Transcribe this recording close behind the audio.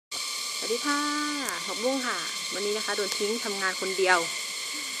ดีค่ะผักบุ้งค่ะวันนี้นะคะโดนทิ้งทำงานคนเดียว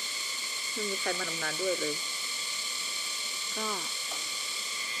ไม่มีใครมาทำงานด้วยเลยก็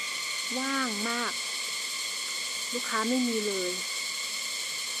ว่างมากลูกค้าไม่มีเลย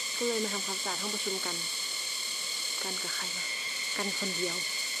ก็เลยมาทำความสะอาดห้องประชุมกันกับใครนะกันคนเดียว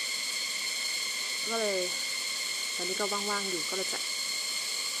ก็เลยตอนนี้ก็ว่างๆอยู่ก็เลยจะ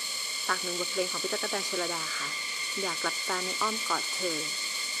ฝากหนึ่งบทเพลงของพี่ตั๊กแตนชลดาค่ะอยากหลับตาในอ้อมกอดเธอ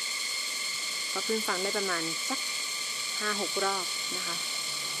ก็เพิ่งฟังได้ประมาณสัก 5-6 รอบนะคะ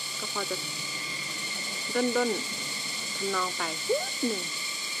ก็พอจะด้นทำนองไปหนึ่ง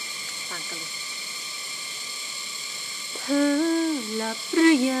ฟังกันเลยเธอหลับหรื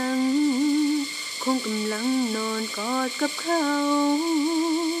อยังคงกำลังนอนกอดกับเขา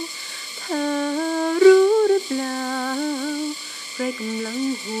เธอรู้หรือเปล่าใครกำลัง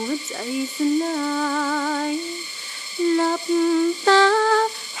หัวใจสลายหลับตา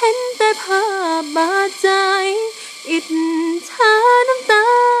เห็นแต่ภาพบาดใจอิจฉาน้ำตา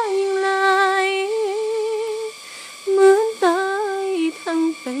ยังไหลเหมือนตายทั้ง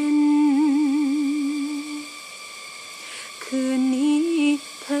เป็นคืนนี้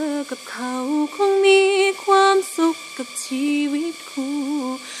เธอกับเขาคงมีความสุขกับชีวิตคู่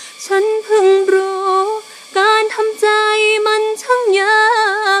ฉันเพิ่งรู้การทำใจมันช่างยา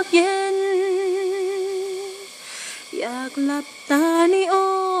กเย็นอยากหลับตาในอ้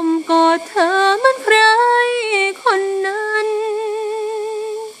อมกอดเธอเหมือนใครคนนั้น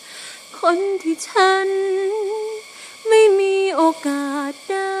คนที่ฉันไม่มีโอกาส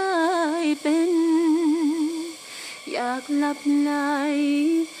ได้เป็นอยากหลับไหล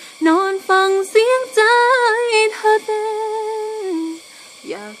นอนฟังเสียงใจเธอเต้น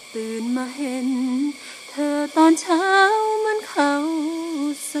อยากตื่นมาเห็นเธอตอนเช้าเหมือนเขา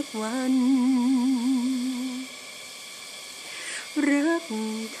สักวันรัก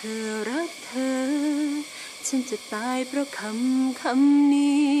เธอรักเธอฉันจะตายเพราะคำ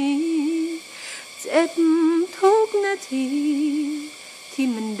นี้เจ็บทุกนาทีที่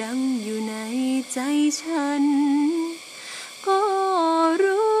มันดังอยู่ในใจฉันก็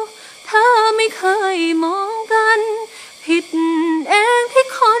รู้ถ้าไม่เคยมองกันผิดเองที่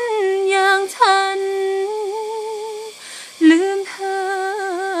คนอย่างฉันลืมเธอ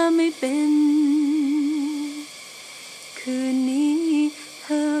ไม่เป็นคืนนี้เธ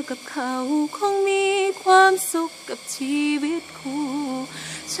อกับเขาคงมีความสุขกับชีวิตคู่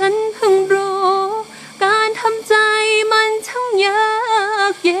ฉันเพิ่งรู้การทำใจมันช่างยา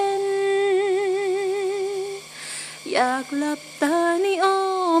กเย็นอยากหลับตาในอ้อ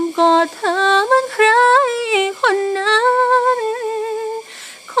มกอดเธอเหมือนใครคนนั้น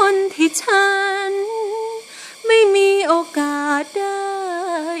คนที่ฉันไม่มีโอกาสได้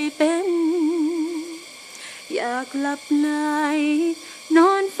เป็นอยากหลับไหลน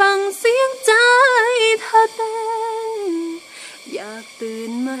อนฟังเสียงใจเธอเต้นอยากตื่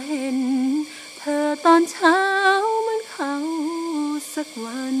นมาเห็นเธอตอนเช้าเหมือนเขาสัก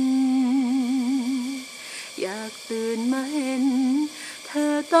วันอยากตื่นมาเห็นเธ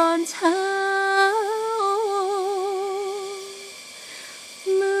อตอนเช้า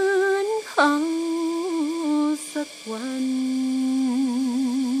เหมือนเขาสักวัน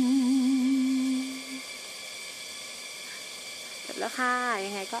เสร็จแล้วค่ะ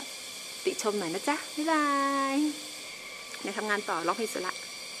ยังไงก็ติชมหน่อยนะจ๊ะบ๊ายบายในทำงานต่อร้องเพลงเสร็จละ